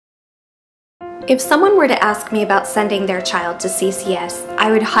If someone were to ask me about sending their child to CCS,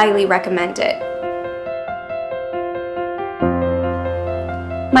 I would highly recommend it.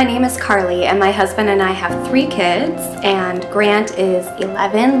 My name is Carly, and my husband and I have 3 kids, and Grant is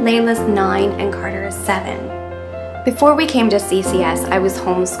 11, Layla's 9, and Carter is 7. Before we came to CCS, I was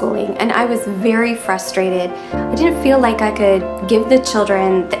homeschooling, and I was very frustrated. I didn't feel like I could give the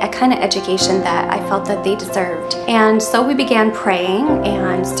children the kind of education that I felt that they deserved. And so we began praying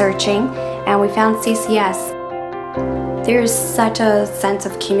and searching, and we found CCS. There's such a sense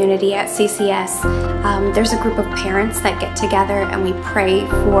of community at CCS. There's a group of parents that get together and we pray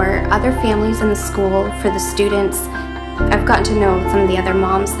for other families in the school, for the students. I've gotten to know some of the other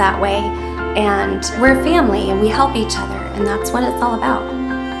moms that way, and we're a family and we help each other, and that's what it's all about.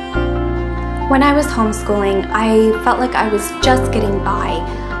 When I was homeschooling, I felt like I was just getting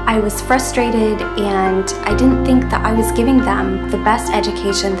by. I was frustrated and I didn't think that I was giving them the best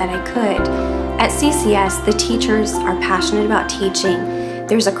education that I could. At CCS, the teachers are passionate about teaching.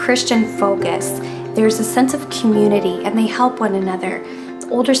 There's a Christian focus. There's a sense of community, and they help one another. The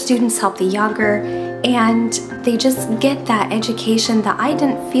older students help the younger, and they just get that education that I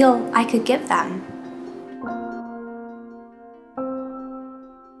didn't feel I could give them.